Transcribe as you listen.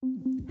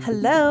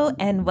Hello,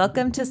 and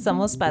welcome to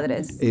Somos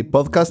Padres. A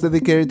podcast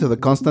dedicated to the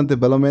constant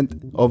development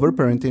of our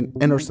parenting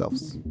and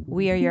ourselves.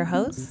 We are your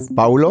hosts,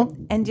 Paulo,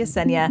 and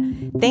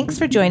Yesenia. Thanks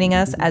for joining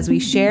us as we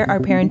share our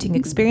parenting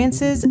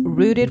experiences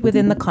rooted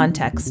within the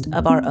context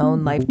of our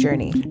own life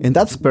journey. In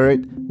that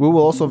spirit, we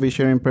will also be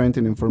sharing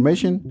parenting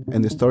information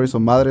and the stories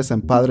of madres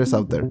and padres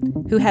out there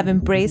who have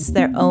embraced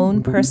their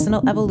own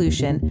personal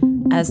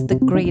evolution as the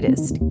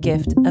greatest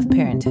gift of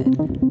parenthood.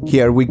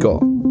 Here we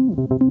go.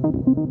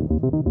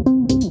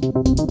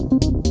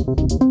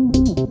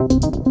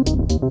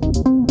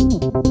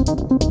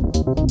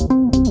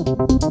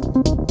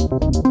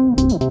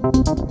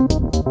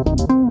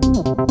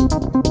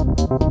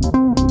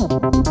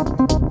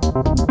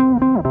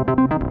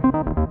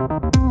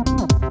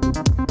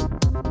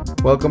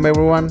 Welcome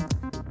everyone.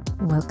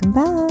 Welcome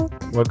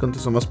back. Welcome to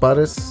Somos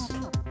Padres.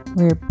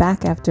 We're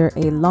back after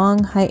a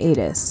long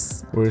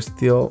hiatus. We're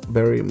still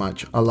very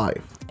much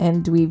alive.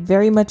 And we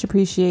very much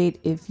appreciate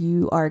if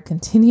you're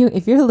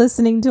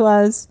listening to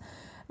us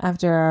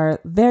after our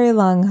very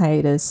long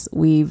hiatus.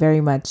 We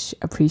very much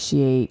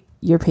appreciate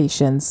your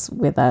patience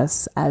with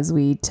us as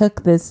we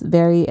took this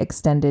very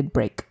extended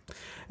break.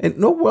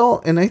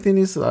 And I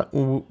think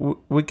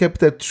we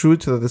kept it true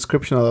to the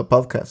description of the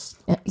podcast.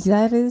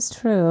 That is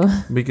true.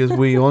 Because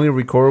we only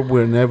record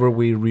whenever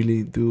we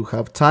really do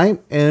have time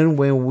and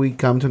when we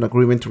come to an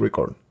agreement to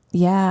record.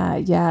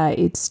 Yeah.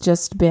 It's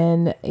just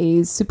been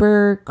a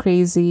super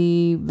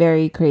crazy,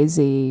 very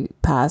crazy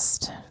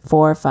past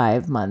 4 or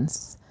 5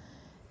 months.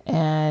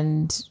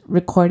 And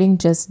recording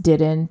just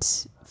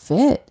didn't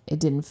fit. It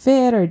didn't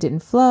fit or it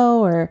didn't flow,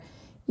 or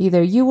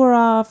either you were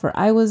off or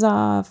I was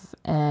off.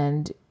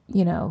 And,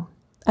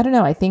 I don't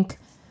know.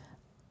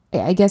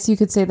 I guess you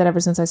could say that ever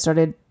since I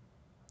started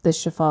the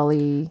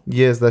Shefali.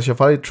 Yes, the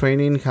Shefali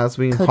training has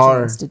been Coaching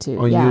hard Institute,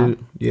 on yeah.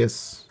 you.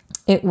 Yes.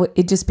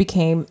 It just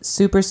became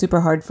super, super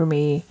hard for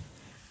me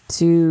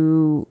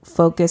to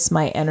focus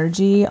my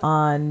energy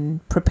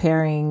on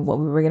preparing what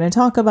we were going to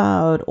talk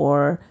about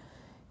or,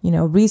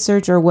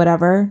 research or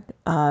whatever.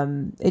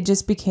 It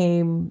just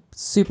became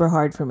super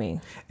hard for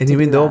me. And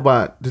even though,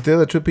 but to tell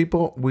the truth,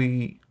 people,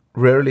 we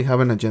rarely have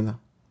an agenda.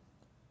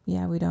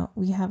 Yeah, we don't.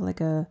 We have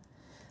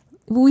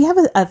we have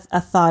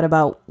a thought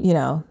about,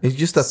 it's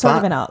just a sort thought.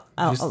 of an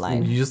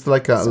outline. Just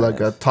like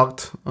a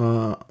talked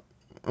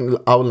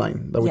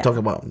outline that we talk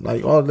about.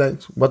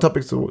 What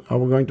topics are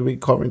we going to be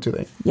covering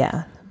today?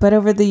 Yeah. But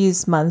over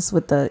these months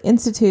with the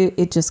Institute,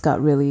 it just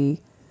got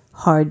really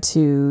hard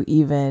to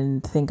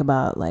even think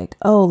about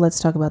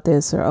let's talk about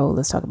this or,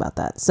 let's talk about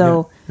that.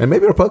 So, yeah. And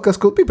maybe our podcast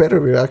could be better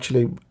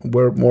if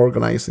we're more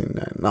organized in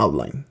an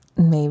outline.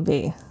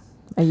 Maybe.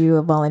 Are you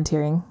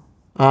volunteering?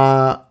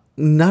 Not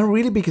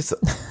really, because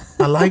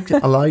I like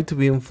to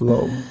be in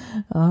flow.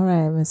 All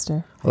right,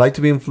 mister. I like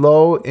to be in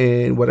flow,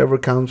 and whatever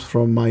comes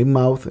from my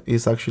mouth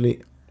is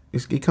actually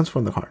it comes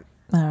from the heart.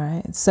 All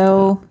right.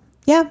 So,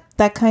 yeah,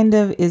 that kind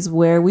of is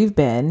where we've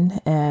been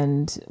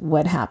and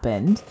what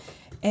happened.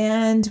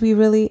 And we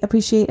really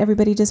appreciate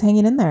everybody just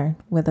hanging in there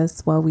with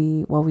us while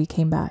we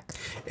came back.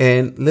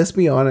 And let's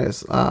be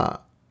honest,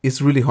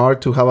 it's really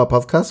hard to have a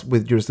podcast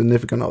with your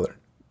significant other.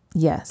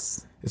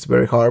 Yes. It's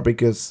very hard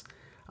because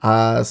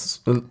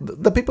as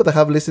the people that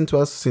have listened to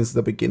us since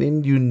the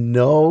beginning,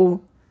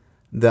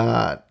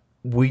 that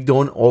we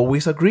don't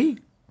always agree.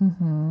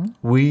 Mm-hmm.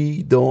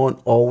 We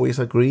don't always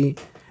agree,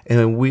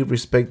 and we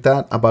respect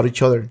that about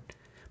each other.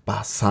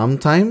 But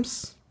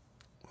sometimes,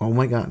 oh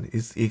my God,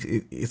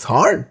 it's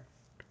hard.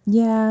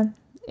 Yeah.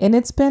 And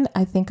it's been,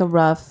 I think, a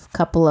rough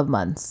couple of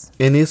months.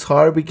 And it's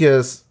hard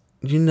because,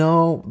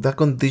 the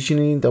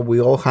conditioning that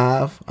we all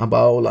have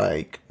about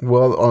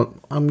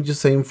I'm just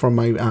saying from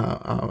my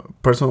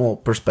personal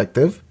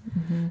perspective,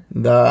 mm-hmm.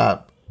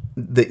 that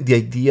the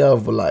idea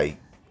of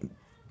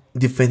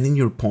defending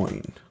your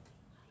point.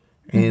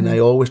 And mm-hmm. I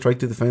always try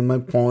to defend my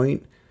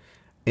point.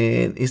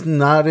 And it's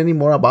not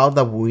anymore about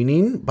the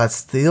winning, but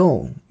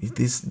still, it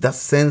is that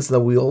sense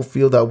that we all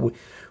feel that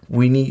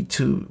we need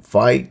to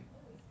fight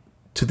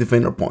to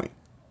defend our point.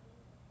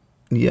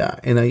 Yeah,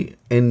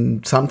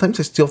 and sometimes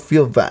I still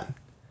feel that.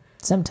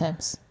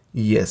 Sometimes.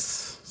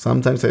 Yes,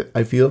 sometimes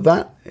I feel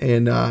that,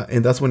 and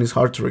that's when it's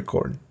hard to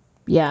record.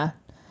 Yeah.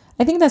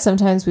 I think that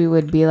sometimes we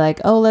would be like,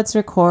 oh, let's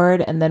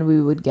record, and then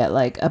we would get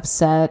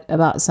upset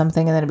about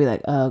something, and then it'd be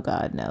like, oh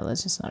God, no,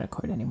 let's just not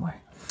record anymore.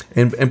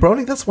 And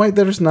probably that's why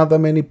there's not that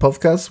many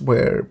podcasts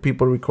where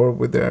people record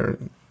with their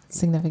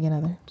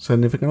significant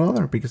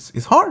other, because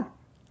it's hard.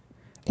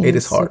 It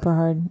is hard. Super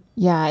hard.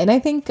 Yeah, and I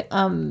think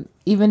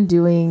even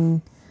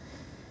doing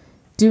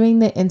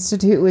the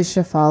Institute with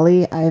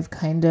Shefali, I've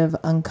kind of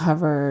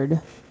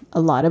uncovered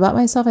a lot about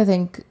myself. I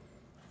think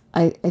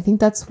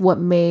that's what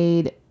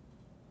made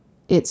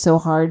it so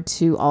hard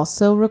to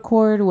also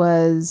record,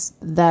 was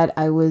that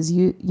I was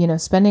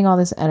spending all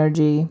this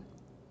energy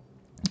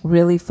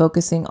really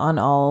focusing on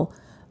all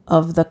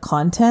of the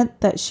content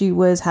that she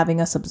was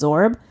having us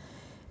absorb.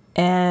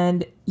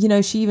 And,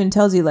 she even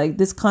tells you,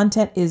 this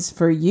content is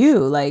for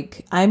you.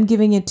 I'm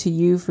giving it to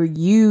you for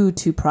you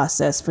to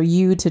process, for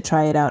you to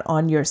try it out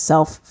on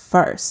yourself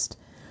first.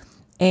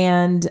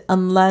 And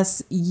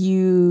unless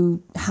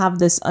you have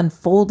this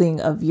unfolding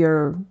of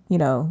your,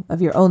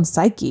 of your own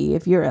psyche,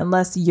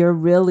 unless you're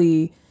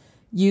really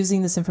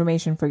using this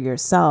information for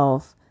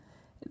yourself,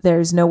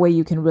 there's no way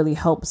you can really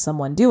help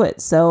someone do it.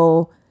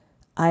 So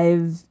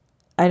I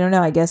don't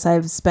know, I guess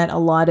I've spent a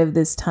lot of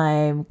this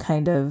time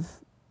kind of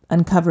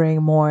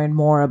uncovering more and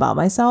more about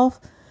myself.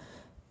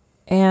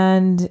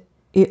 And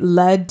it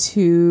led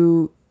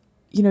to,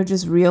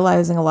 just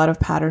realizing a lot of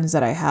patterns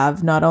that I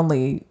have, not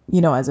only,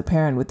 as a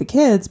parent with the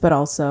kids, but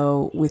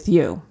also with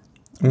you.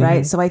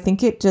 Right. So I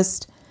think it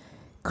just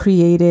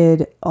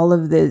created all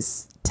of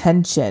this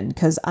tension,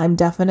 because I'm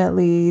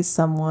definitely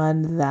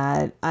someone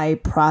that I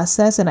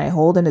process and I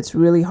hold, and it's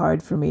really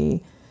hard for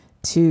me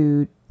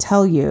to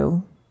tell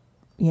you,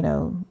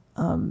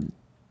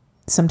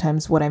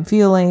 sometimes what I'm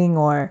feeling,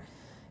 or,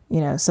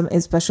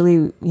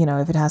 especially,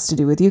 if it has to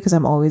do with you, because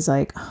I'm always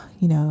like,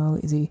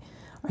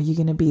 are you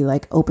going to be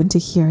like open to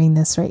hearing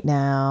this right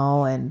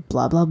now, and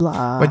blah, blah,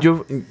 blah. But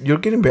you're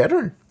getting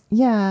better.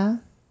 Yeah.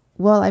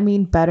 Well, I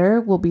mean, better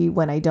will be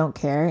when I don't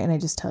care and I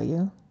just tell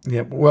you.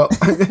 Yeah. Well,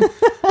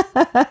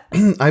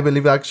 I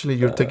believe actually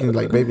you're taking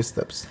like baby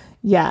steps.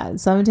 Yeah.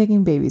 So I'm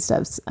taking baby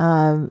steps.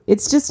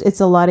 It's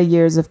a lot of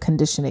years of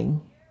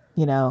conditioning,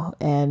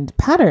 and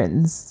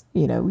patterns,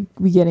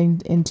 we get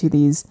into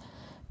these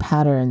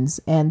patterns.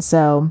 And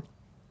so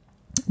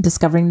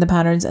discovering the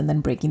patterns and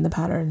then breaking the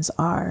patterns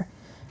are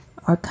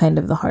kind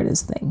of the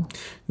hardest thing.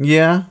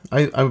 Yeah.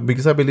 I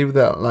because I believe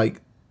that,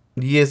 like,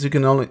 yes, you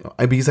can only,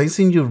 because I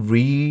seen you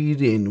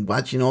read and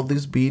watching all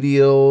these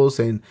videos,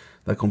 and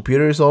the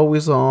computer is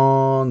always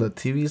on, the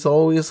TV is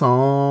always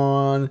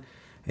on,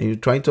 and you're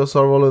trying to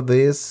absorb all of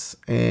this.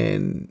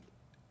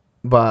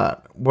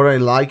 But what I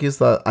like is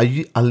that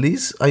at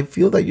least I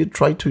feel that you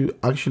try to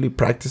actually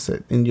practice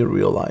it in your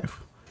real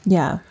life.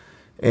 Yeah.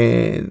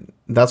 And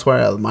that's what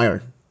I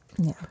admire.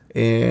 Yeah.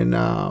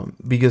 And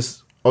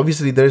because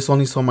obviously there's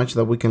only so much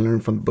that we can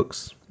learn from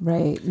books.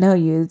 Right. No,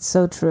 it's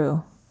so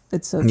true.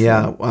 It's so true.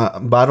 Yeah.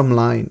 Bottom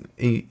line,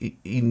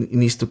 it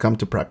needs to come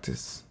to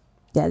practice.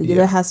 Yeah.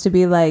 There has to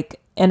be like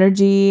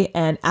energy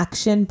and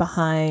action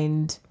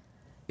behind.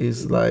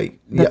 Is like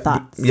the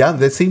thoughts. Yeah,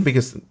 that's it,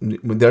 because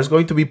there's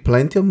going to be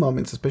plenty of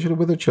moments, especially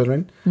with the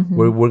children,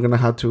 where we're gonna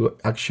have to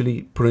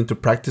actually put into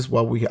practice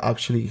what we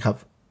actually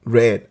have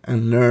read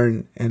and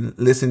learned and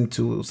listened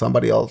to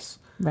somebody else.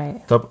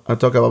 Right. Talk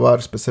about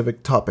a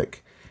specific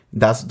topic.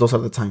 Those are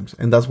the times,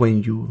 and that's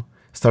when you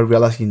start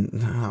realizing,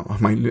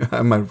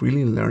 am I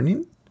really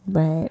learning?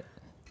 Right.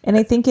 And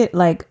I think it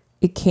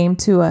came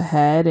to a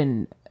head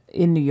in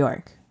New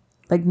York.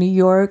 Like, New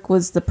York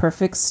was the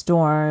perfect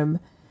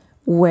storm,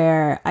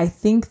 where I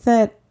think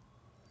that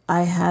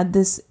I had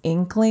this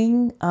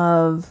inkling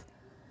of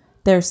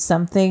there's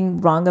something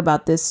wrong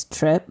about this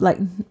trip. Like,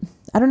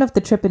 I don't know if the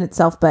trip in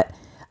itself, but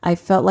I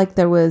felt like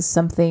there was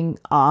something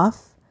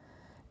off,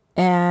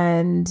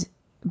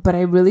 but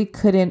I really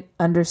couldn't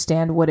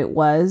understand what it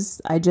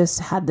was. I just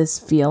had this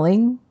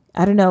feeling.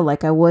 I don't know,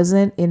 like I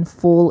wasn't in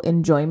full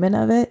enjoyment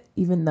of it,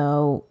 even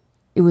though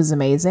it was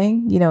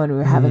amazing, and we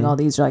were having all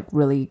these like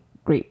really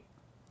great,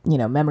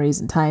 memories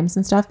and times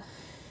and stuff.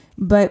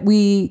 But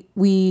we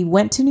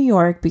went to New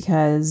York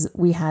because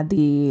we had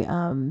the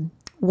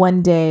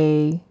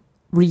 1-day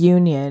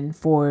reunion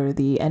for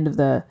the end of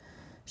the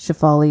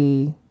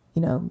Shefali,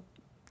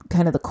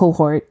 kind of the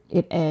cohort.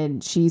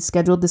 And she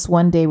scheduled this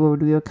one day where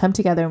we would come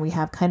together and we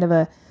have kind of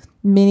a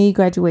mini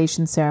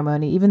graduation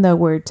ceremony, even though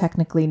we're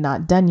technically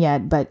not done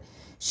yet. But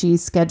she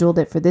scheduled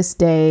it for this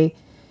day.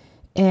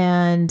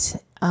 And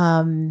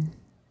I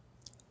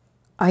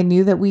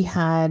knew that we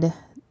had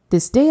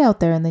this day out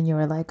there, and then you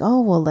were like,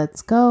 oh, well,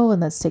 let's go and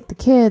let's take the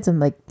kids and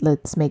like,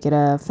 let's make it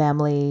a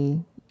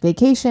family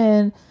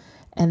vacation.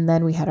 And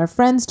then we had our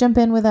friends jump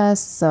in with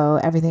us. So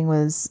everything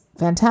was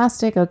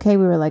fantastic. Okay.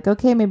 We were like,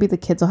 okay, maybe the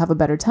kids will have a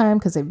better time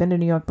because they've been to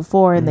New York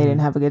before and they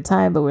didn't have a good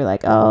time, but we're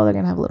like, oh, they're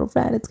going to have a little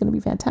friend. It's going to be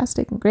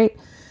fantastic and great.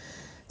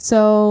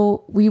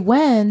 So we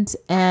went,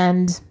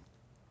 and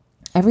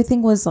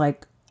everything was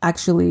like,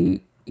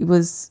 actually, it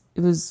was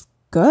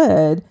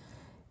good.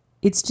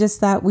 It's just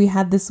that we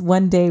had this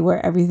one day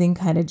where everything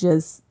kind of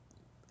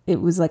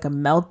it was like a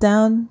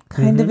meltdown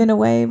kind of in a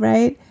way.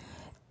 Right.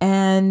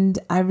 And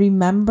I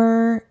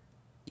remember,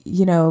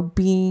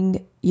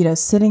 being,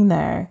 sitting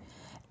there,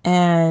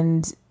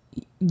 and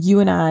you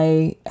and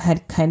I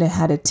had kind of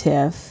had a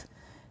tiff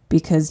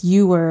because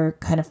you were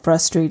kind of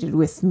frustrated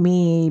with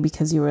me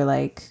because you were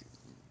like,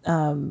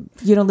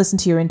 you don't listen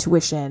to your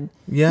intuition.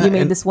 Yeah. You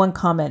made this one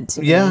comment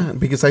to me. Yeah,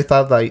 because I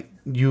thought that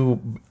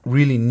you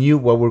really knew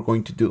what we're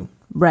going to do.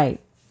 Right.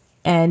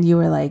 And you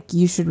were like,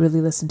 you should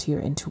really listen to your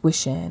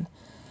intuition.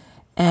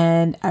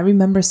 And I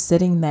remember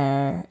sitting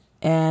there,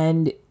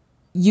 and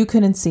you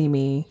couldn't see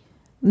me.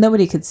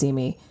 Nobody could see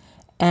me.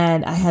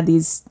 And I had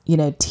these,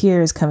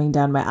 tears coming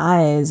down my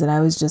eyes. And I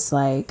was just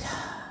like,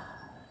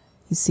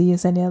 you see,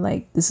 Yesenia,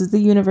 like, this is the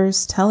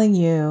universe telling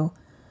you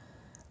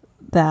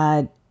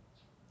that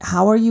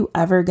how are you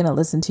ever going to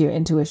listen to your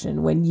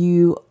intuition when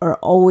you are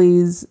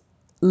always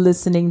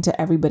listening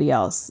to everybody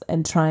else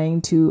and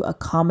trying to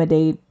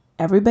accommodate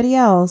everybody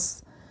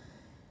else,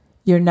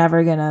 you're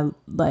never gonna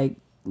like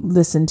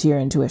listen to your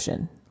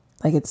intuition.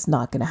 Like, it's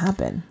not gonna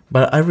happen.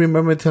 But I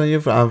remember telling you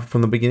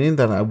from the beginning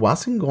that I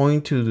wasn't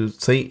going to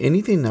say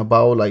anything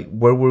about like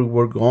where we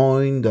were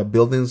going, the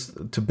buildings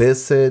to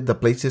visit, the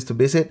places to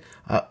visit.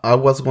 I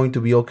was going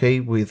to be okay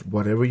with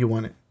whatever you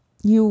wanted.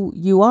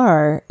 You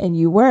are, and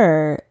you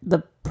were.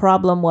 The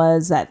problem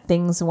was that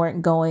things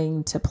weren't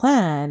going to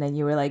plan, and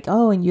you were like,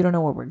 oh, and you don't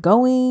know where we're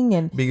going,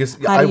 and Because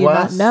how do you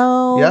not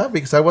know? Yeah,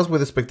 because I was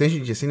with expectation.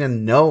 Yesenia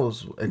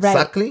knows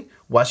exactly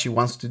what she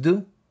wants to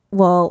do.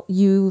 Well,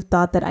 you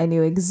thought that I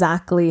knew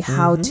exactly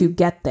how to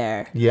get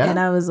there. Yeah. And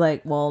I was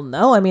like, well,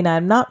 no, I mean,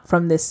 I'm not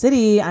from this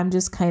city. I'm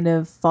just kind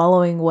of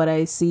following what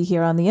I see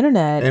here on the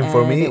internet. And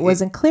for me, it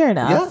wasn't clear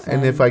enough. Yeah,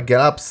 and if I get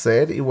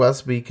upset, it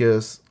was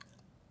because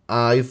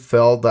I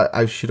felt that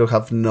I should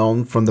have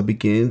known from the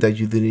beginning that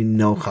you didn't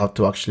know how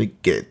to actually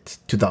get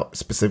to that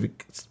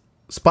specific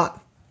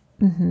spot.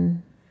 Mm-hmm.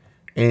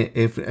 And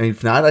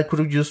if not, I could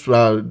have just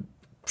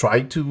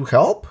tried to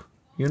help,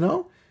 you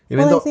know?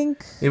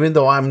 Even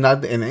though I'm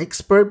not an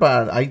expert,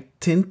 but I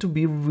tend to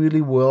be really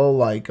well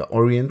like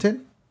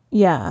oriented.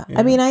 Yeah.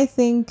 I mean, I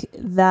think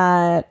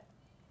that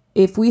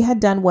if we had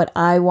done what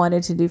I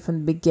wanted to do from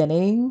the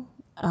beginning,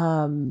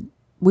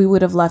 we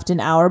would have left an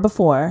hour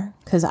before,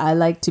 because I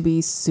like to be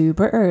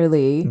super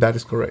early. That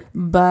is correct.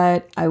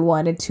 But I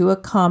wanted to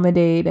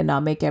accommodate and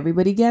not make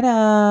everybody get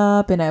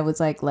up. And I was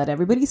like, let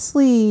everybody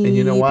sleep. And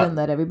you know what? And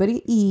let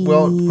everybody eat.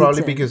 Well,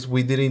 probably because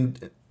we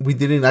didn't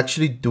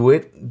actually do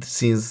it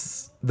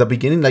since the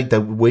beginning, like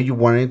the way you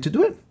wanted to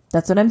do it.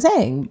 That's what I'm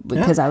saying.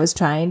 Because I was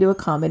trying to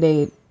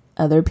accommodate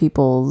other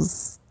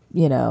people's,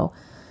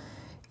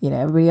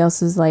 everybody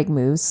else is like,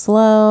 move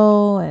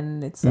slow.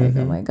 And it's like,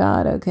 oh my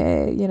God,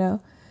 okay,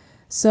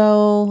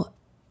 So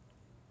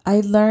I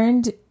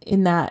learned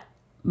in that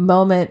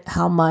moment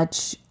how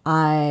much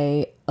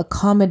I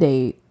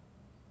accommodate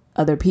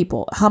other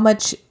people. How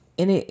much,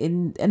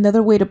 in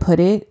another way to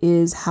put it,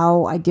 is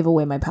how I give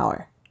away my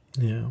power.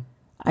 Yeah.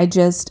 I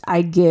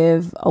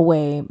give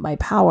away my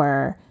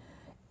power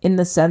in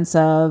the sense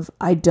of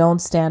I don't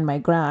stand my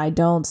ground. I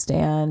don't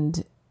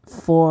stand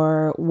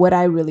for what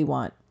I really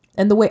want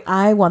and the way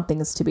I want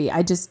things to be.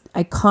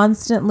 I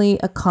constantly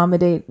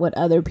accommodate what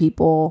other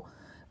people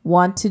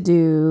want to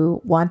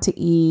do, want to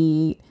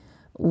eat,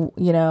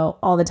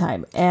 all the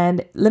time.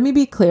 And let me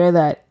be clear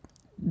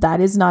that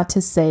is not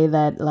to say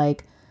that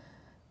like,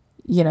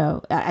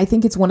 I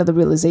think it's one of the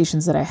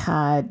realizations that I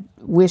had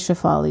with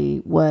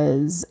Shefali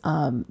was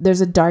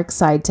there's a dark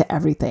side to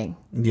everything.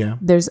 Yeah.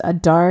 There's a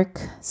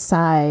dark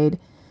side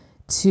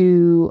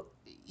to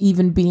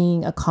even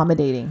being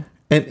accommodating.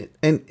 And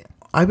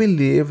I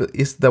believe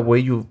it's the way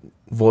you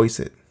voice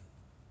it.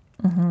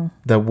 Mm-hmm.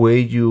 The way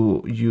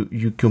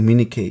you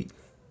communicate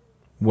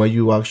what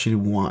you actually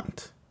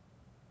want.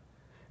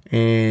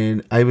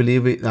 And I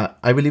believe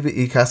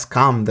it has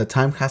come. The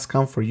time has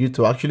come for you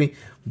to actually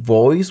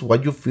voice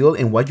what you feel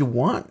and what you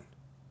want.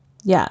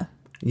 Yeah.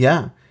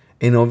 Yeah.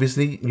 And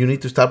obviously you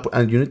need to start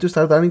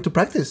learning to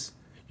practice.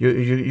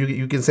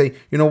 You can say,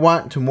 you know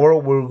what, tomorrow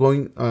we're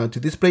going to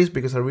this place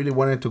because I really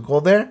wanted to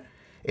go there,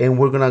 and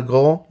we're gonna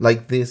go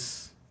like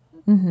this.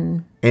 Mm-hmm.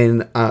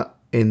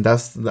 And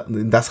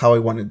that's how I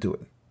want to do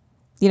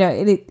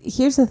it.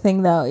 Here's the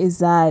thing though, is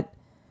that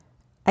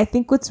I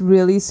think what's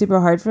really super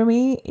hard for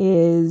me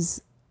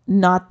is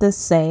not the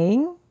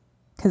saying,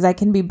 because I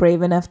can be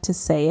brave enough to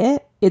say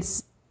it.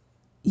 It's,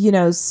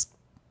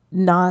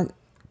 not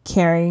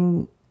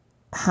caring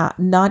how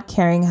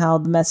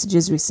the message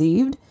is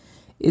received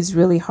is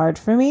really hard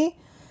for me.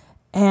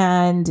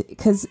 And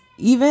because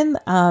even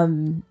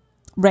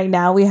right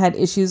now we had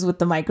issues with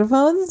the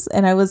microphones,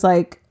 and I was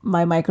like,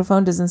 my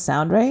microphone doesn't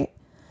sound right.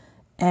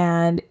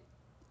 And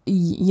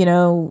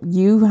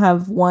you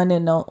have one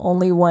and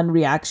only one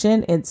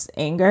reaction. It's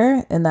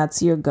anger, and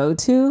that's your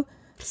go-to.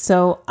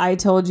 So I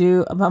told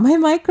you about my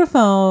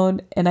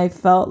microphone, and I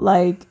felt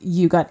like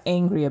you got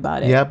angry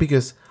about it. Yeah,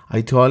 because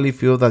I totally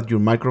feel that your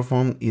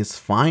microphone is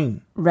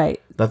fine.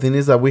 Right. The thing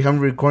is that we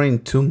haven't recorded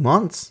in 2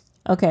 months.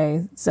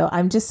 Okay, so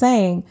I'm just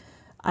saying,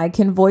 I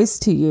can voice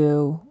to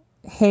you,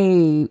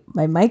 hey,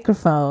 my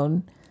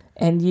microphone.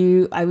 And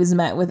I was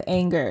met with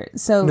anger.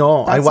 So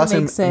no, I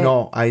wasn't.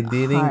 No, I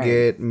didn't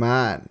get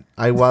mad.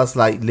 I was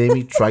like, let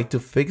me try to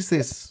fix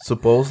this.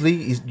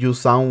 Supposedly, you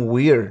sound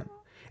weird.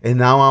 And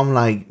now I'm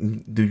like,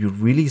 do you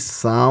really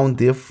sound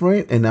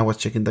different? And I was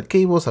checking the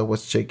cables. I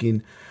was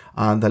checking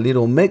the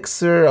little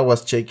mixer. I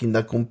was checking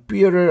the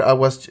computer.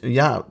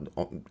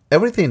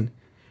 Everything.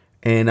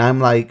 And I'm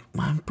like,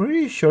 I'm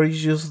pretty sure it's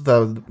just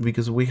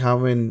because we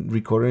haven't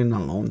recorded in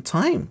a long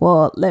time.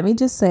 Well, let me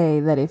just say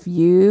that if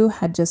you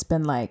had just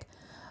been like,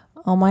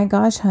 oh my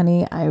gosh,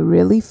 honey, I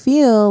really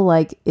feel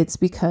like it's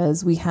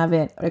because we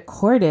haven't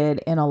recorded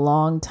in a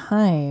long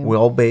time.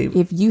 Well, babe.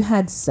 If you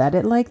had said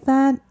it like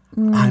that,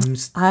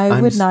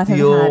 I would not have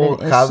had an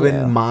issue.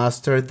 Haven't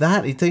mastered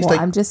that. It takes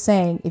I'm just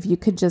saying, if you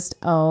could just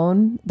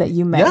own that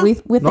you met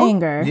with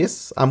anger.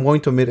 Yes, I'm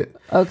going to admit it.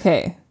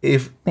 Okay.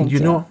 If Thank you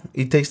know,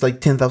 it takes like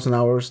 10,000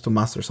 hours to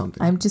master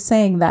something. I'm just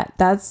saying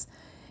that's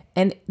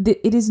And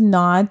it is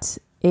not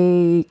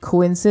a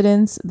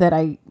coincidence that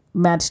I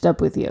matched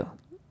up with you,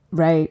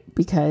 right?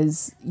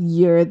 Because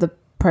you're the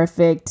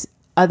perfect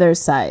other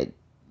side.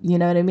 You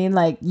know what I mean?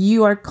 Like,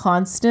 you are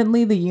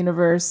constantly the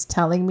universe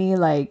telling me,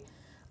 like,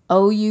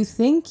 oh, you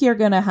think you're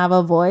going to have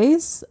a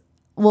voice?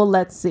 Well,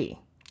 let's see.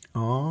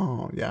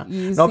 Oh, yeah.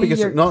 You No, see, because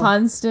you're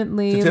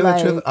constantly to tell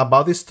like, the truth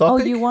about this oh,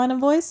 topic. you want a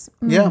voice?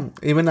 Yeah,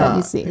 even Let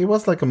me see. it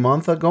was like a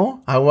month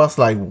ago. I was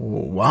like,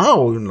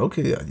 wow, look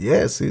at that.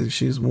 Yes,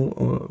 she's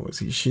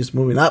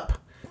moving up.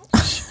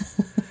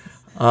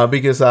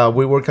 Because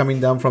we were coming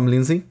down from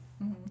Lindsay,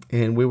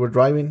 and we were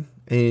driving,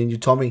 and you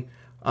told me,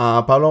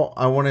 Pablo,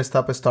 I want to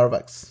stop at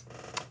Starbucks,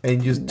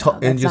 and you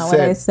what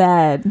I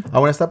said. I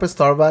want to stop at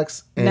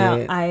Starbucks. And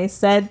No, I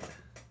said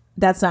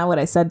that's not what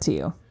I said to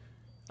you.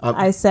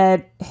 I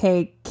said,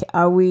 "Hey,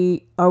 are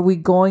we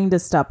going to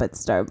stop at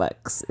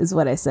Starbucks?" Is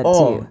what I said to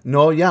you.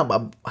 No, yeah,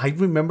 but I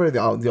remember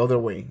the other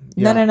way.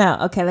 Yeah. No.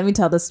 Okay, let me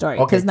tell the story.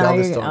 Okay, now tell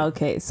the you're story.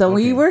 okay. So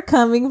we were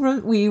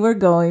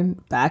going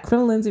back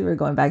from Lindsay. We were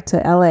going back to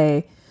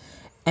LA,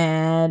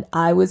 and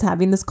I was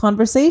having this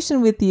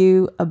conversation with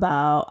you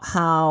about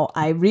how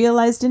I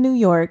realized in New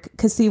York.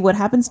 Because see, what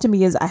happens to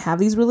me is I have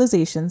these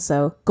realizations.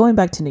 So going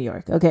back to New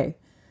York, okay,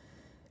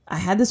 I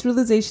had this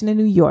realization in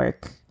New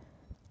York.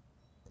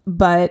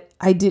 But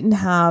I didn't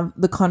have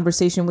the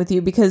conversation with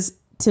you because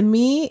to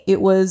me, it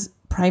was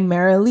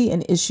primarily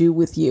an issue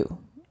with you.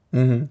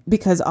 Mm-hmm.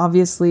 Because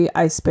obviously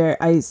we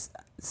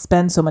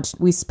spend so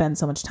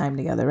much time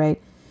together, right?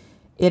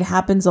 It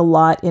happens a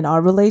lot in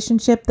our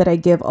relationship that I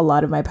give a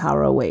lot of my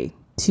power away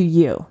to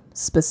you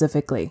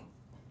specifically.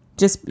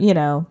 Just,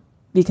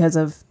 because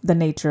of the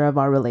nature of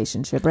our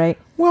relationship, right?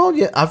 Well,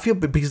 yeah, I feel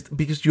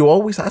because you're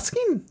always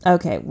asking.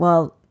 Okay,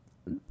 well,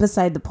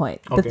 beside the point.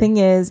 Okay. The thing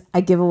is,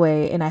 I give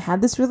away, and I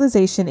had this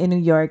realization in New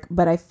York,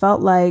 but I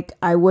felt like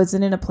I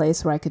wasn't in a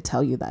place where I could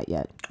tell you that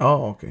yet.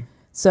 Oh, okay.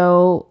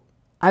 So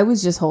I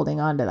was just holding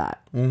on to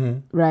that.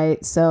 Mm-hmm.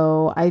 Right.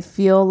 So I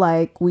feel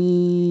like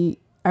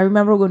I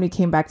remember when we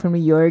came back from New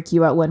York,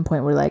 you at one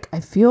point were like,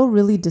 I feel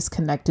really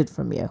disconnected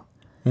from you.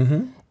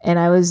 Mm-hmm. And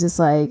I was just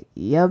like,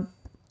 yep.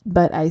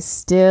 But I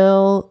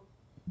still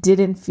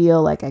didn't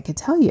feel like I could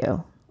tell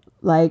you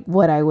like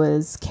what I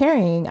was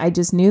carrying. I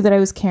just knew that I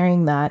was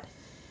carrying that.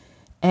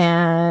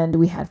 And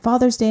we had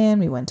Father's Day and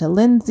we went to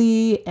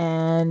Lindsay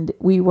and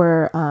we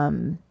were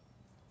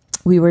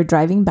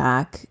driving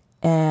back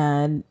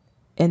and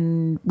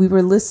we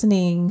were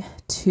listening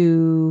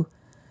to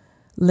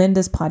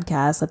Linda's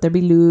podcast, Let There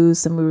Be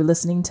Loose, and we were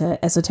listening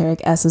to Esoteric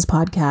S's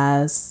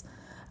podcast,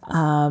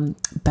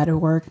 Better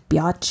Work,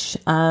 Biatch.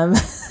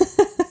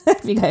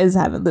 If you guys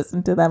haven't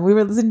listened to them, we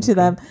were listening to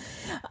them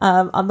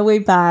on the way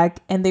back,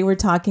 and they were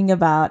talking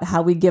about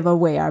how we give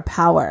away our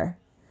power,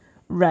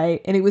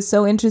 right? And it was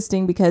so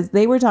interesting because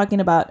they were talking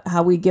about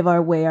how we give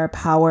away our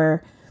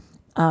power.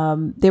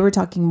 They were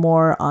talking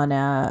more on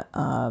a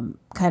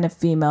kind of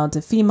female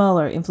to female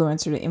or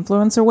influencer to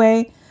influencer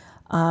way.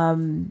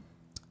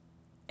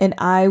 And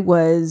I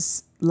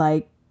was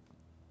like,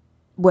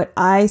 what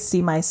I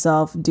see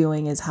myself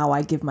doing is how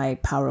I give my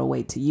power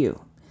away to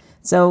you.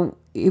 So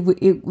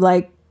it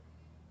like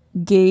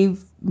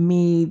gave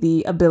me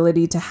the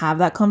ability to have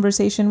that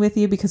conversation with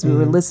you because we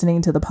were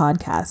listening to the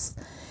podcast.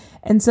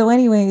 And so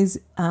anyways,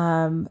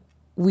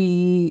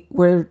 we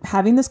were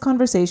having this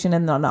conversation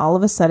and then all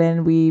of a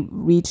sudden we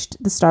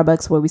reached the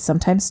Starbucks where we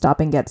sometimes stop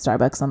and get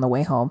Starbucks on the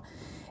way home.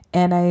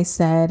 And I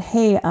said,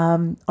 hey,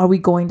 are we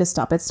going to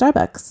stop at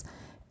Starbucks?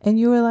 And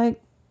you were like,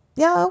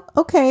 yeah,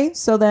 okay.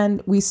 So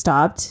then we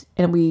stopped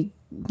and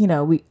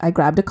I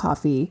grabbed a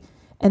coffee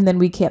and then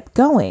we kept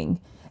going.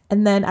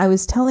 And then I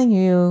was telling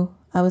you,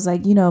 I was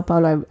like,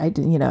 Pablo,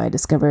 I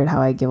discovered how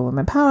I give away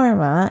my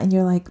power. And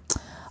you're like,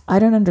 I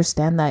don't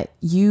understand that.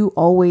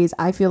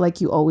 I feel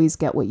like you always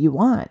get what you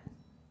want.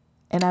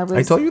 And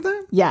I told you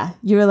that? Yeah.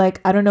 You were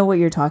like, I don't know what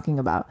you're talking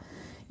about.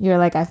 You're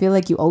like, I feel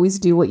like you always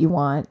do what you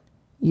want.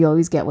 You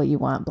always get what you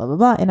want, blah, blah,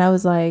 blah. And I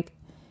was like,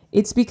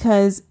 it's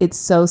because it's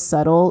so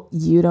subtle.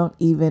 You don't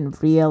even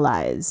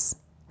realize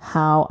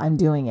how I'm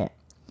doing it.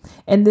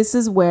 And this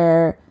is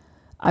where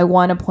I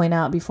want to point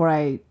out before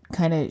I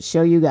kind of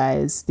show you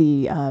guys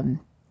the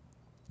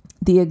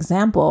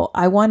example.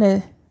 I want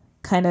to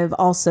kind of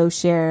also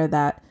share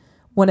that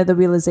one of the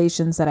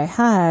realizations that I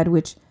had,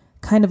 which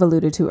kind of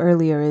alluded to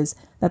earlier, is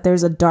that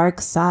there's a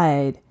dark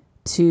side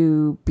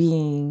to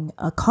being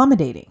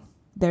accommodating.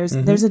 There's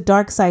a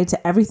dark side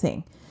to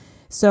everything.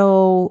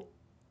 So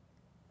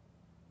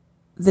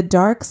the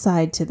dark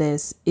side to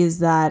this is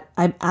that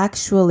I'm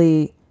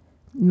actually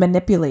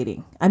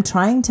manipulating. I'm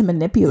trying to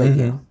manipulate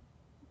you.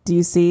 Do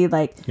you see?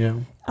 Like, yeah.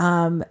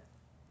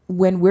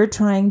 When we're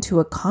trying to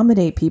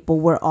accommodate people,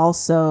 we're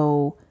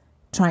also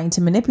trying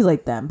to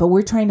manipulate them, but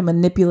we're trying to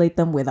manipulate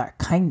them with our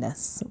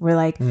kindness. We're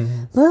like,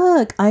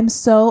 look, I'm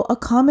so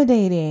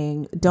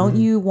accommodating. Don't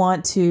you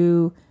want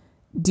to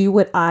do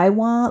what I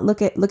want?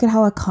 Look at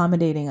how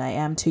accommodating I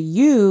am to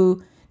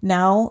you.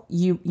 Now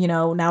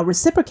now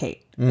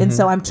reciprocate. And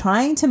so I'm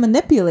trying to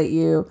manipulate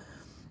you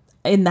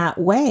in that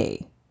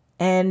way.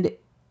 And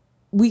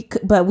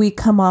but we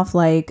come off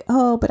like,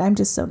 oh, but I'm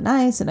just so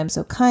nice and I'm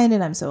so kind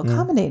and I'm so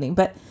accommodating.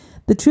 But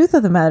the truth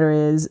of the matter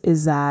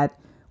is that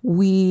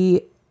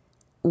we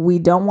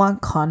don't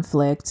want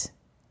conflict,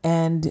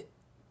 and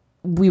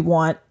we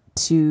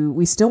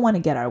still want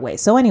to get our way.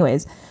 So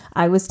anyways,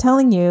 I was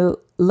telling you,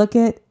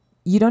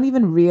 you don't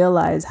even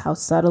realize how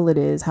subtle it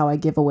is how I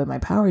give away my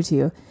power to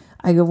you.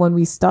 I go, when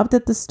we stopped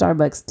at the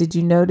Starbucks, did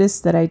you notice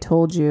that I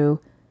told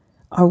you,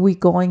 are we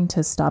going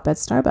to stop at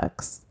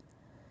Starbucks?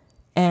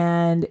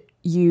 And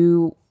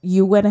you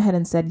went ahead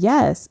and said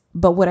yes.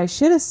 But what I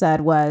should have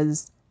said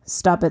was,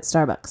 stop at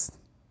Starbucks.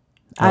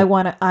 Oh. I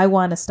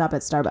want to stop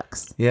at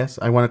Starbucks. Yes,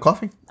 I want a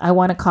coffee. I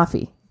want a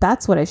coffee.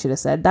 That's what I should have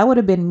said. That would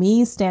have been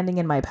me standing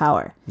in my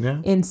power.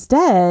 Yeah.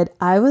 Instead,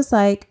 I was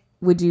like,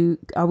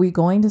 are we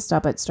going to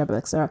stop at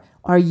Starbucks, or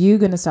are you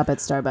going to stop at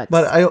Starbucks?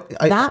 But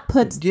that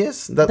puts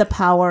the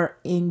power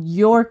in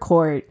your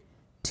court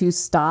to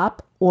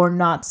stop or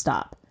not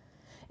stop.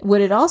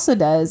 What it also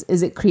does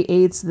is it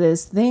creates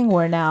this thing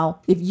where now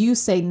if you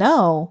say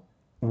no,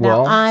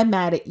 now I'm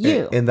mad at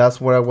you. And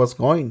that's where I was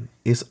going.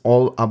 It's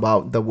all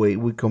about the way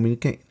we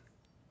communicate.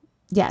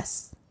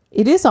 Yes.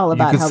 It is all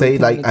about how we communicate. You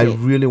could say, like, I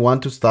really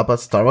want to stop at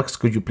Starbucks.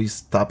 Could you please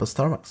stop at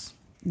Starbucks?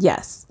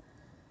 Yes.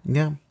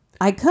 Yeah.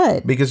 I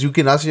could. Because you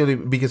can actually,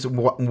 because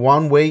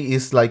one way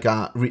is like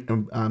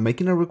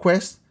making a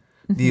request.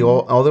 Mm-hmm. The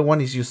other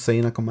one is just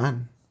saying a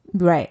command.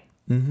 Right.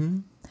 Mm-hmm.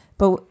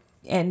 But,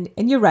 and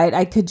you're right.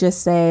 I could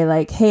just say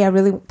like, hey,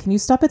 can you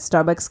stop at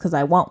Starbucks? Because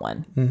I want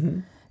one.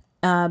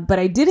 Mm-hmm. But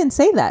I didn't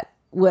say that.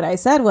 What I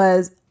said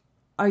was,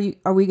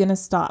 are we going to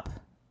stop?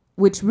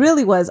 Which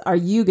really was, are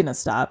you going to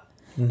stop?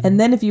 Mm-hmm. And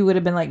then if you would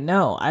have been like,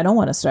 no, I don't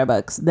want a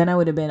Starbucks, then I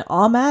would have been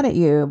all mad at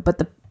you. But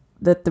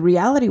the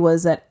reality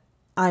was that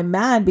I'm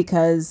mad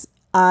because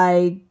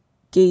I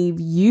gave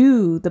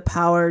you the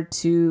power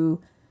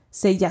to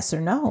say yes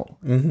or no.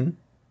 Mm-hmm.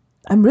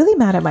 I'm really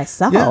mad at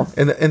myself. Yeah,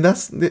 and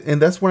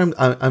that's what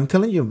I'm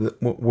telling you.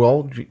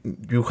 Well,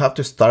 you have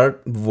to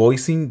start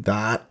voicing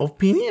that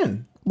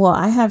opinion. Well,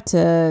 I have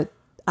to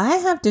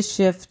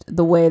shift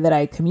the way that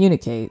I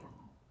communicate,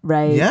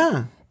 right?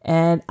 Yeah.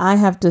 And I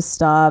have to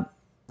stop,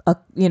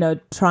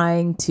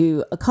 trying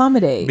to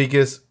accommodate.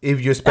 Because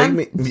if you expect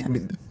me,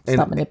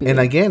 and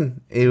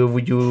again,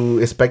 if you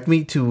expect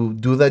me to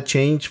do that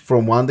change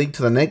from one day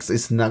to the next,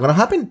 it's not gonna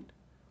happen.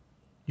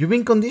 You've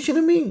been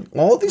conditioning me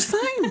all this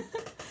time.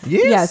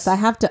 Yes, I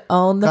have to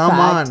own the fact. Come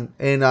on.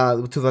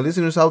 And to the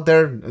listeners out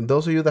there, and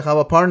those of you that have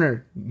a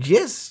partner,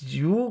 yes,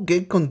 you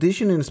get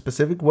conditioned in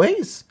specific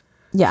ways.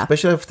 Yeah.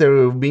 Especially if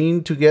they're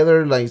being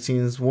together, like,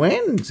 since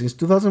when? Since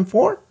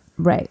 2004?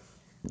 Right.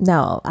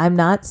 No, I'm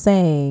not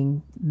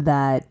saying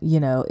that,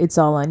 it's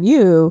all on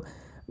you,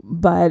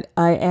 but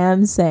I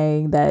am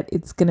saying that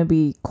it's going to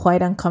be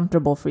quite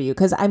uncomfortable for you.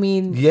 Because, I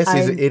mean... Yes,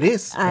 it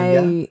is.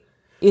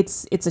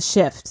 It's a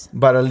shift.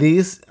 But at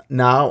least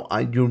now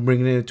you're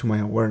bringing it to my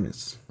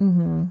awareness.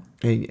 Mm-hmm.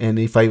 And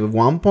if at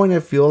one point I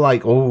feel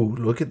like, oh,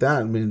 look at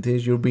that, I mean,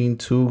 you're being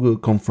too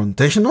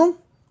confrontational,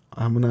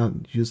 I'm going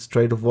to just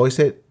try to voice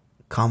it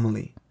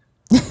calmly.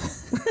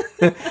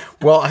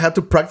 Well, I had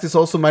to practice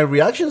also my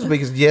reactions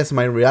because, yes,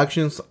 my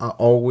reactions are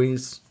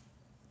always...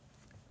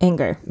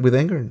 Anger. With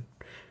anger.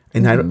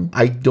 And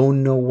I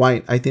don't know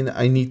why. I think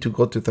I need to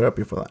go to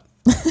therapy for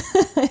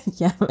that.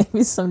 Yeah,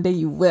 maybe someday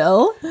you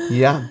will.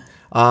 Yeah.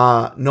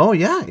 No,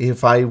 yeah.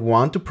 If I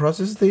want to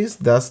process this,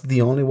 that's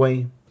the only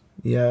way.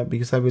 Yeah,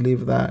 because I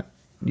believe that,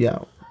 yeah,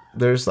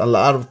 there's a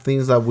lot of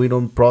things that we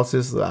don't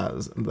process.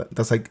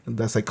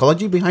 The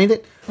psychology behind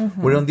it,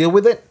 we don't deal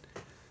with it.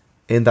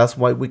 And that's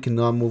why we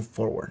cannot move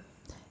forward.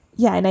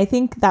 Yeah, and I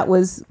think that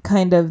was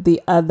kind of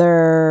the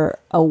other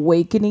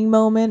awakening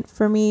moment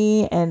for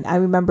me. And I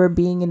remember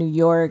being in New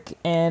York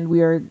and we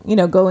were,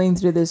 going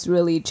through this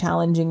really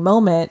challenging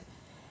moment.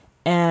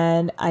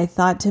 And I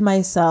thought to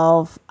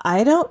myself,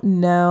 I don't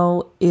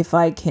know if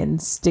I can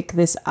stick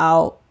this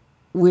out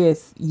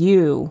with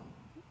you,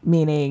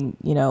 meaning,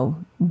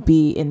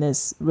 be in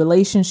this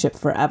relationship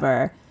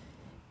forever,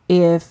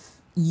 if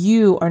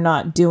you are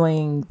not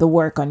doing the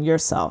work on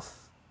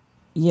yourself,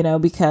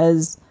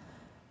 because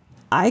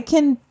I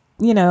can,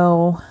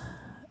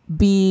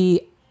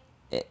 be,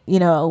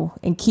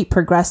 and keep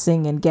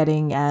progressing and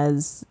getting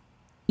as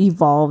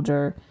evolved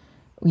or,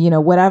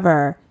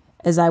 whatever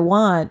as I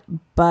want,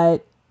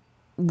 but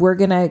we're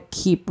going to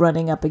keep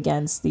running up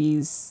against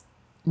these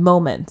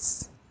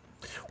moments.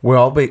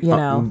 Well, but,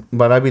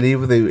 but I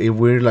believe that if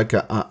we're like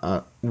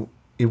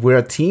if we're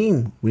a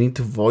team, we need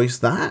to voice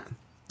that.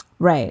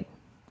 Right.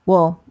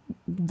 Well,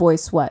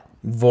 voice what?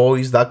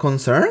 Voice that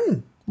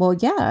concern. Well,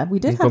 yeah, we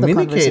did have the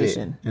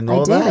conversation. And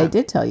all that. I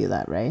did tell you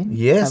that, right?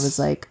 Yes. I was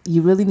like,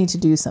 you really need to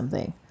do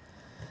something.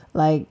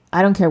 Like,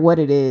 I don't care what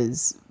it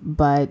is,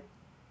 but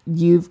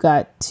you've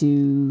got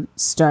to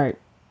start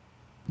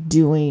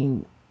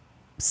doing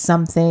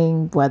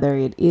something, whether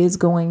it is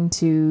going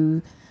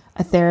to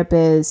a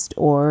therapist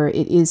or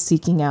it is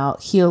seeking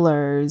out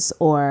healers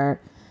or,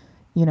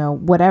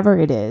 whatever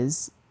it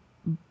is.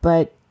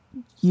 But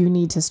you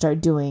need to start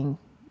doing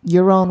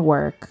your own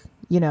work,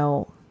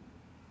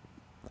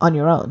 on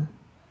your own.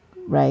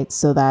 right?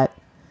 So that,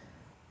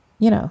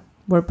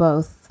 we're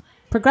both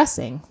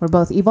progressing, we're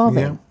both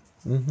evolving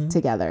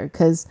together.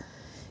 Because,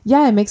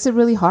 it makes it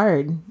really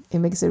hard. It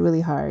makes it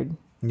really hard.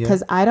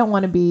 Because I don't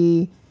want to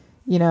be,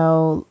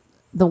 the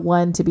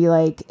one to be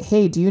like,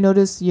 hey, do you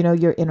notice,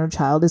 your inner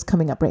child is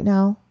coming up right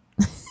now?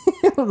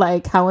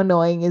 Like, how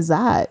annoying is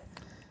that?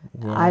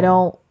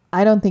 Wow.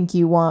 I don't think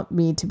you want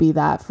me to be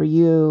that for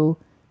you,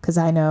 because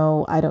I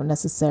know I don't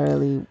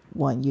necessarily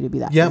want you to be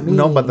that for me.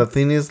 No, but the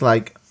thing is,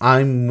 like,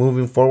 I'm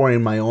moving forward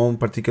in my own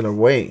particular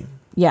way.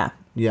 Yeah,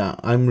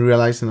 I'm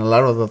realizing a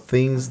lot of the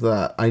things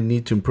that I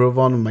need to improve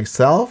on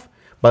myself,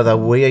 but the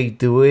way I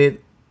do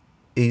it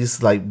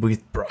is like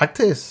with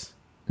practice.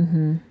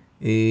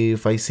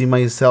 If I see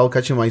myself,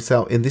 catching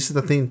myself, and this is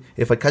the thing,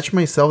 if I catch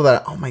myself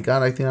that, oh my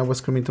God, I think I was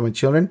screaming to my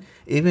children,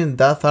 even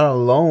that thought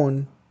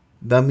alone,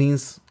 that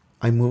means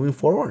I'm moving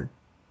forward.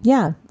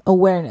 Yeah,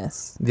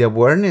 awareness. The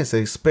awareness,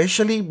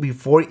 especially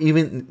before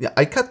even,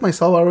 I cut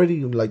myself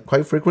already, like,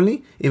 quite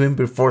frequently, even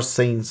before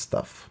saying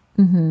stuff.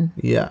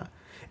 Yeah.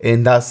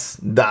 And that's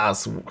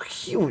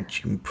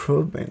huge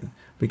improvement,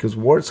 because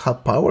words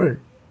have power.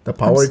 The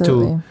power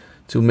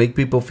to make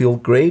people feel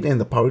great,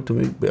 and the power to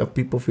make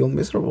people feel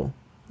miserable.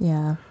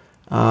 Yeah.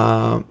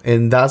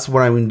 And that's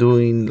what I've been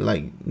doing,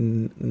 like,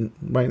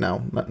 right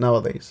now,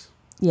 nowadays.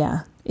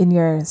 Yeah. In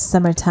your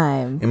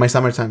summertime. In my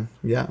summertime,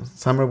 yeah.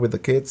 Summer with the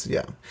kids,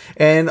 yeah.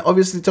 And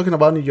obviously, talking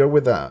about New York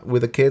with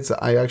the kids,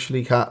 I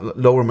actually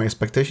lowered my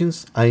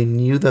expectations. I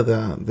knew that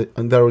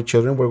the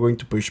children were going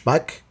to push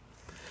back,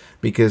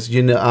 because,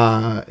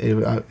 I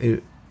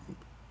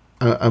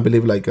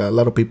believe, like, a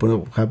lot of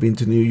people have been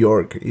to New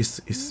York.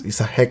 It's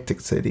a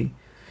hectic city.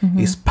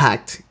 It's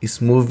packed. It's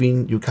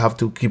moving. You have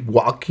to keep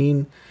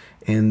walking,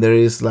 and there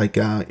is, like,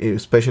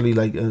 especially,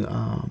 like,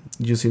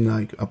 using,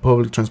 like, a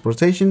public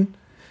transportation.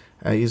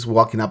 Is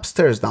walking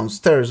upstairs,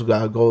 downstairs.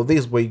 Gotta go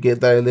this way.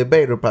 Get the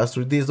elevator. Pass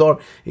through this door.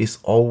 It's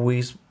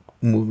always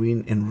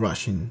moving and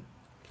rushing,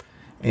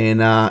 and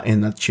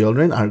the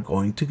children are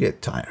going to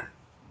get tired.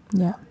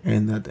 Yeah.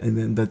 And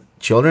then the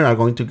children are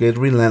going to get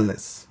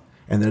relentless,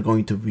 and they're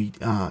going to be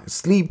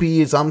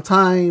sleepy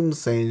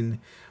sometimes, and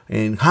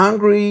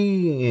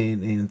hungry,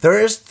 and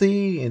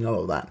thirsty, and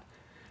all of that.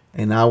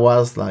 And I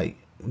was like,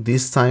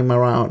 this time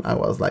around, I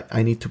was like,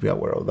 I need to be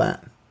aware of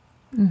that.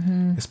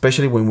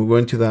 Especially when we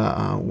went to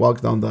the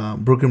walk down the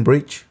Brooklyn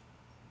Bridge.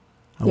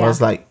 I was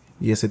like,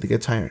 yes, if they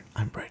get tired,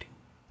 I'm ready.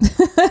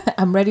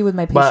 I'm ready with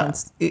my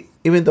patience. But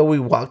even though we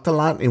walked a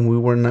lot, and we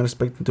were not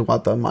expecting to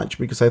walk that much,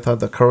 because I thought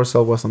the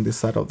carousel was on this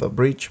side of the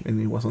bridge and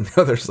it was on the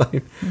other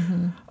side.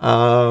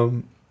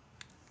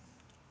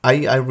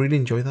 I really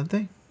enjoyed that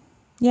day.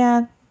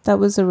 Yeah, that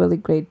was a really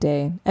great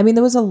day. I mean,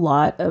 there was a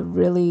lot of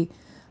really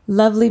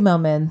lovely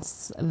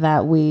moments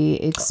that we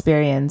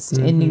experienced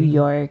in New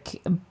York.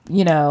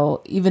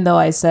 Even though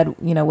I said,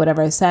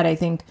 whatever I said, I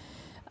think,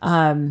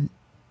 and,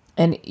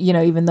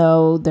 even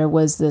though there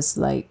was this,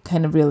 like,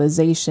 kind of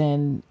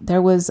realization,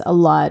 there was a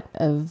lot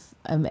of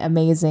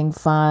amazing,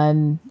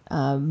 fun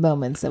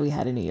moments that we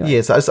had in New York.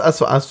 Yes, as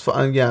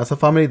a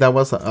family, that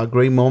was a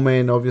great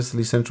moment.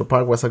 Obviously, Central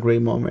Park was a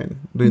great moment,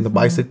 doing the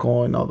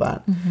bicycle and all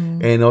that.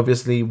 And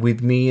obviously,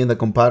 with me and the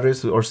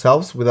compadres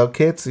ourselves, without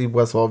kids, it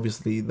was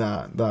obviously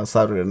the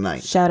Saturday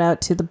night. Shout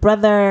out to the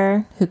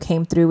brother who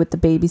came through with the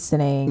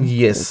babysitting.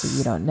 Yes, if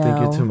you don't know.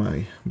 Thank you to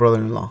my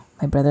brother-in-law.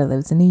 My brother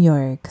lives in New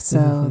York,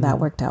 so that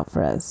worked out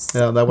for us.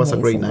 Yeah, that was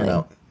amazingly. A great night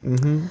out.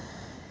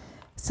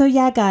 So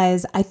yeah,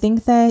 guys, I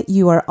think that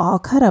you are all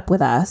caught up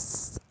with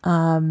us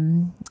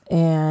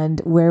and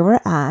where we're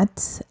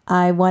at.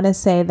 I want to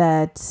say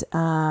that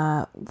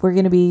we're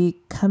going to be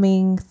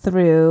coming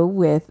through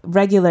with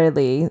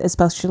regularly,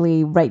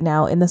 especially right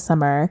now in the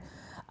summer.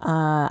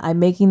 I'm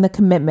making the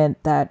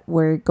commitment that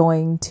we're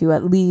going to,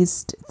 at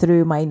least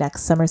through my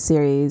next summer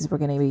series, we're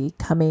going to be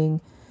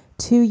coming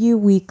to you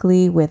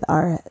weekly with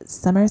our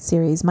summer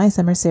series, my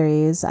summer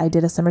series. I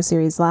did a summer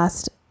series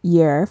last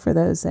year, for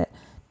those that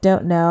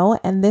don't know,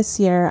 and this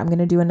year I'm going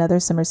to do another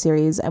summer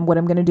series. And what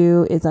I'm going to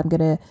do is I'm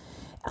going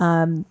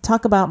to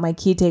talk about my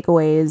key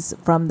takeaways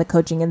from the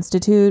Coaching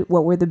Institute,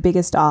 what were the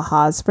biggest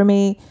ahas for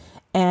me,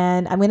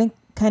 and I'm going to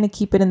kind of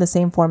keep it in the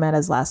same format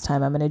as last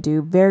time. I'm going to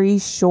do very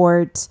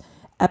short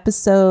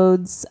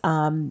episodes,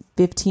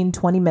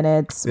 15-20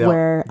 minutes,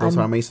 where those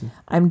are amazing.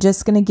 I'm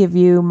just going to give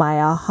you my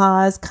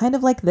ahas, kind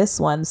of like this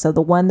one. So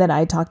the one that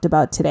I talked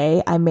about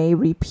today, I may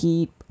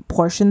repeat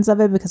portions of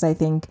it because I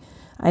think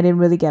I didn't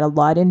really get a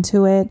lot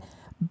into it,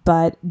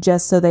 but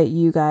just so that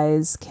you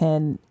guys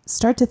can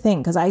start to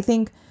think, because I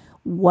think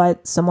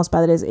what Somos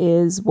Padres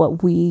is,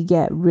 what we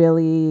get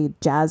really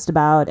jazzed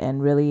about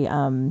and really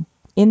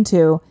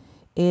into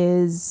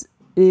is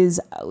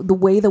the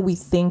way that we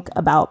think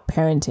about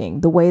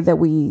parenting, the way that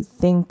we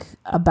think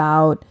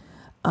about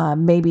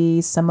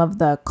maybe some of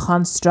the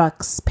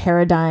constructs,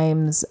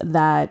 paradigms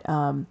that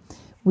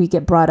we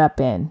get brought up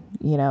in,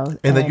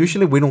 and that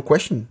usually we don't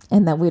question.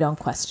 And that we don't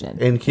question.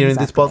 And here in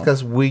this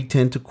podcast, we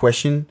tend to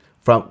question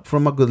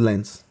from a good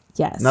lens.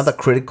 Yes. Not the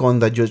critical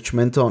and the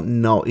judgmental.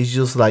 No, it's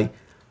just like,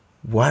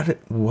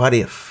 what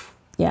if?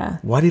 Yeah.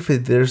 What if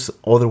there's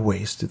other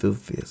ways to do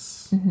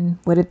this?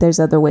 What if there's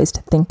other ways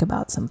to think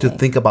about something? To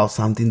think about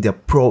something, the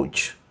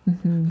approach,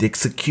 the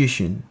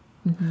execution,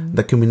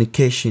 the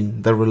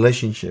communication, the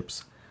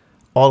relationships,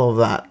 all of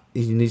that.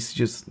 It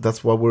needs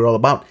that's what we're all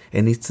about.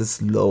 And it's a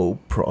slow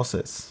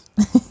process.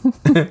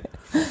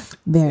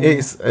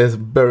 It's a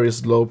very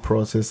slow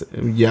process.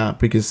 Yeah,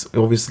 because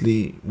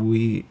obviously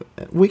we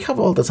have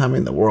all the time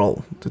in the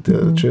world to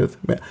tell the truth.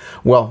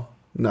 Well,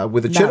 not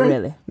with the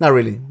children. Not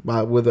really.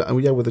 But with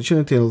the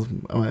children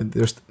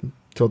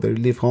till they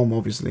leave home,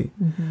 obviously.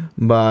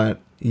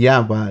 But we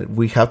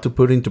have to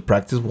put into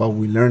practice what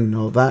we learn and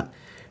all that.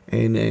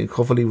 And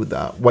hopefully with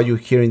what you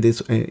hear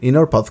in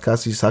our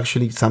podcast is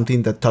actually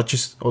something that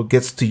touches or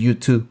gets to you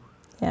too.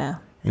 Yeah.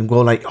 And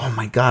go like, oh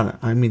my God,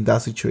 I'm in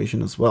that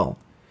situation as well.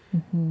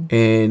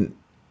 And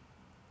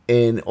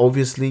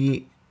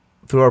obviously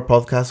through our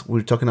podcast,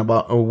 we're talking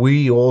about, or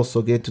we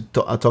also get to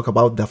talk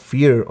about the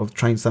fear of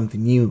trying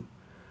something new,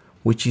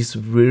 which is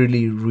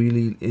really,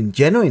 really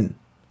genuine.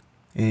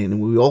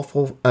 And we all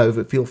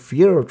feel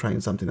fear of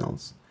trying something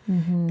else.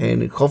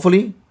 And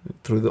hopefully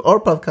through our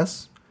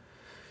podcast,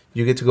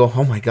 you get to go,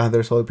 oh my God,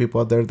 there's other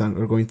people out there that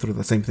are going through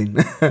the same thing.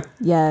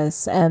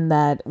 Yes, and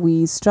that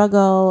we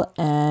struggle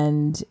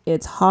and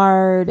it's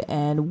hard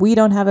and we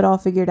don't have it all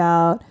figured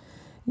out.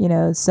 You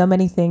know, so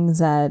many things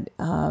that,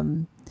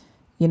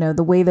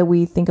 the way that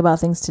we think about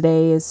things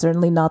today is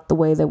certainly not the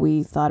way that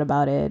we thought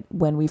about it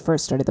when we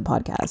first started the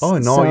podcast. Oh,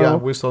 no, so,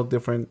 we're so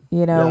different.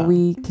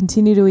 We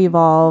continue to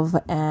evolve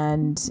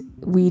and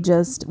we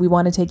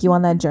want to take you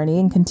on that journey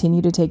and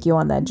continue to take you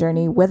on that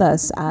journey with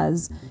us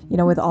as,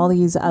 with all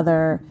these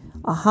other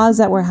ahas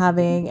that we're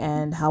having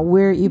and how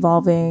we're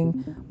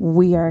evolving.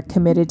 We are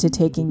committed to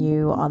taking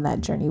you on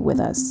that journey with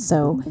us.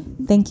 So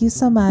thank you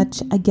so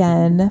much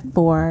again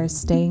for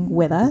staying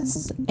with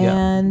us.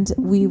 And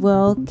we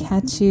will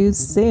catch you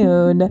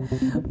soon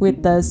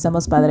with the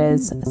Somos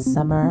Padres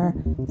Summer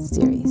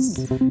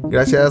Series.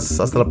 Gracias.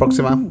 Hasta la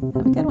próxima.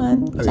 Have a good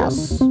one.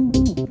 Adiós. Ciao.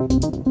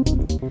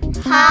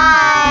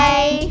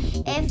 Hi.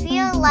 If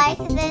you like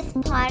this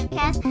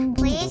podcast,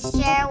 please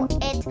share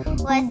it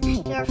with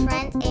your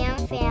friends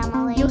and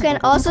family. You can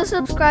also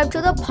subscribe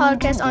to the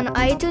podcast on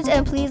iTunes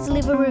and please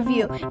leave a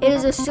review. It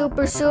is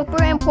super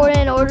important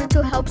in order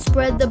to help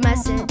spread the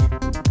message.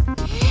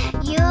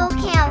 You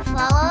can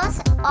follow us,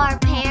 our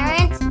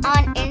parents,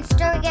 on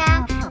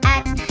Instagram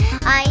at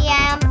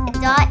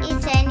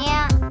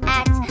iam.isenia,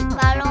 at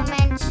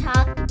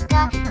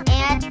palomenchaca,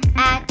 and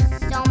at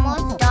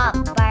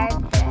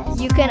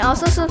somos.padres. You can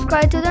also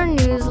subscribe to their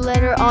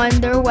newsletter on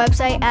their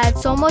website at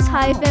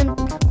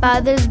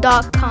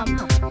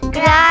somos-padres.com.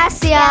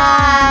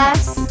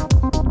 Gracias.